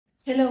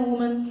Hello,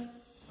 woman.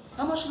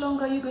 How much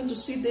longer are you going to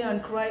sit there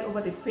and cry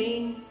over the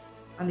pain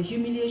and the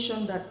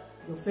humiliation that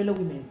your fellow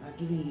women are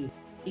giving you?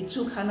 It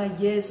took Hannah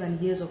years and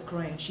years of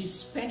crying. She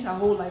spent her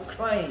whole life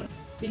crying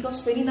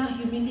because Penina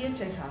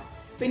humiliated her.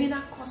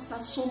 Penina caused her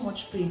so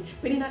much pain.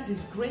 Penina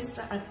disgraced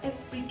her at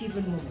every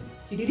given moment.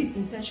 She did it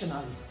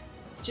intentionally.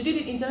 She did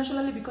it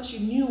intentionally because she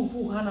knew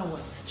who Hannah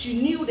was.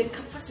 She knew the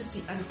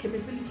capacity and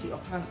capability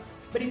of Hannah.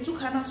 But it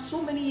took Hannah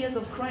so many years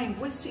of crying,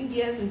 wasting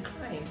years in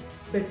crying.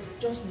 But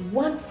just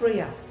one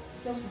prayer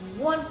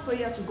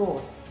to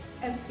God,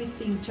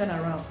 everything turned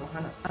around for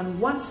Hannah. And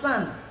one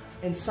son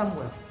and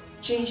Samuel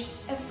changed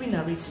every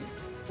narrative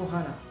for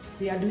Hannah.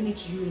 They are doing it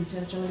to you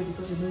intentionally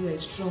because they know you're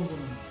a strong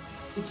woman.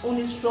 It's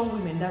only strong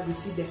women that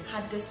receive the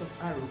hardest of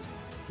arrows.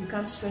 You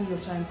can't spend your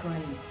time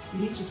crying. You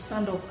need to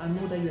stand up and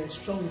know that you're a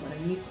strong woman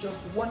and you need just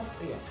one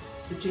prayer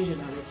to change the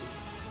narrative.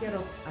 Get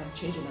up and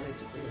change the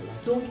narrative for your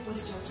life. Don't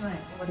waste your time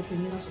over the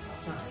peninas of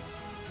our time.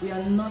 We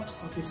are not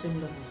of the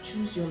same level.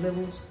 Choose your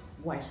levels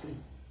wisely.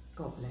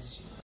 God bless you.